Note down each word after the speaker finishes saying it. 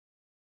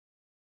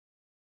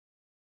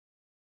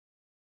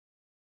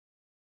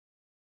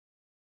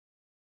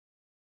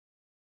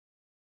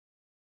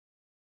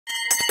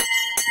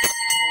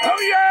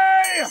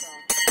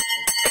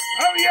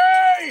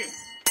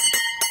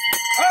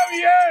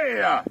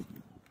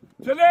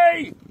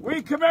Today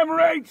we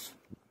commemorate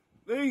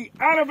the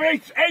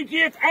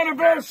 80th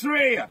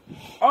anniversary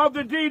of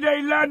the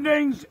D-Day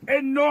landings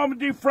in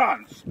Normandy,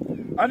 France.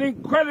 An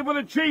incredible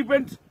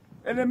achievement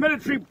in the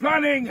military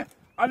planning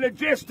and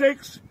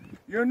logistics,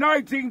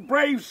 uniting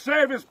brave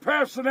service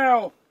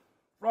personnel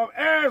from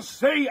air,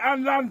 sea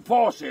and land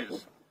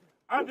forces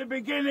at the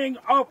beginning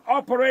of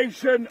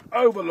Operation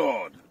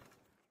Overlord.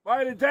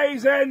 By the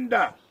day's end,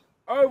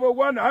 over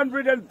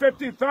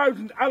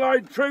 150,000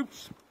 Allied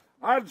troops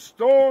had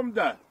stormed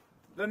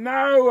the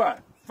now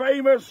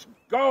famous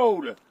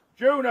Gold,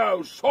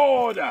 Juno,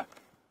 Sword,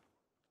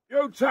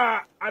 Utah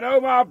and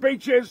Omar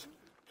beaches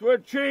to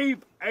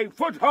achieve a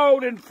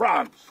foothold in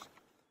France.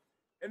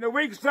 In the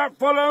weeks that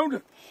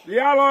followed, the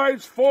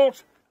Allies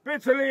fought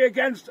bitterly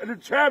against a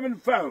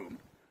determined foe,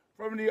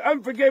 from the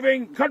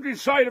unforgiving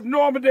countryside of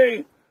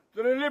Normandy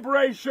to the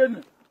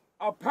liberation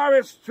of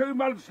Paris 2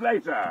 months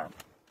later.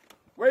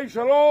 We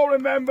shall all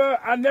remember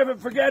and never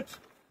forget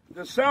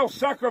the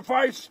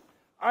self-sacrifice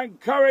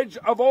and courage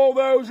of all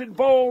those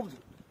involved,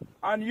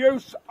 and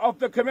use of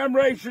the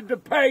commemoration to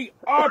pay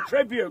our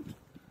tribute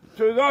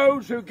to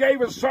those who gave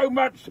us so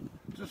much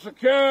to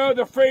secure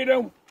the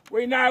freedom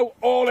we now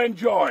all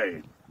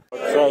enjoy.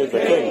 Save the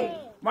King.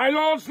 My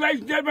lords, ladies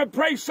and gentlemen,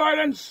 pray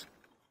silence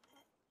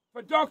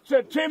for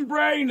Dr. Tim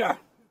Brain,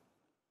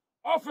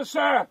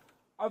 officer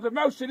of the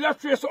most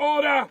illustrious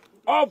order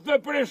of the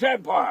British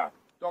Empire.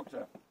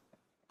 Doctor.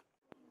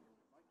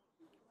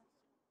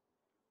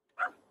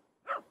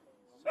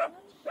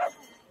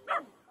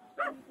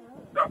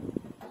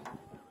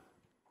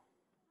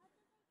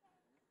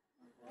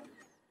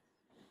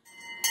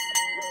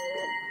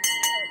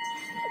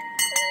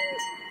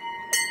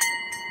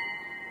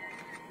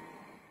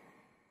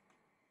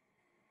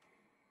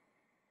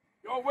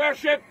 Your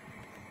Worship,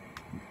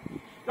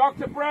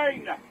 Dr.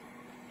 Brain,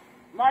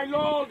 my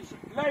lords,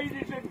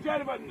 ladies and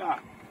gentlemen,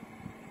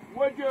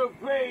 would you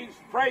please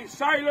pray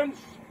silence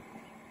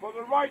for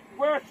the Right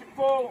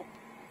Worshipful,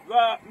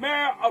 the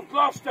Mayor of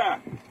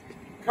Gloucester,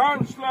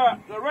 Councillor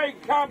Lorraine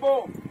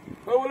Campbell,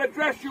 who will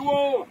address you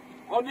all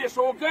on this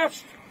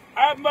august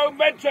and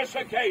momentous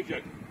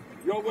occasion.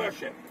 Your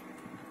Worship.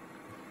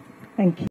 Thank you.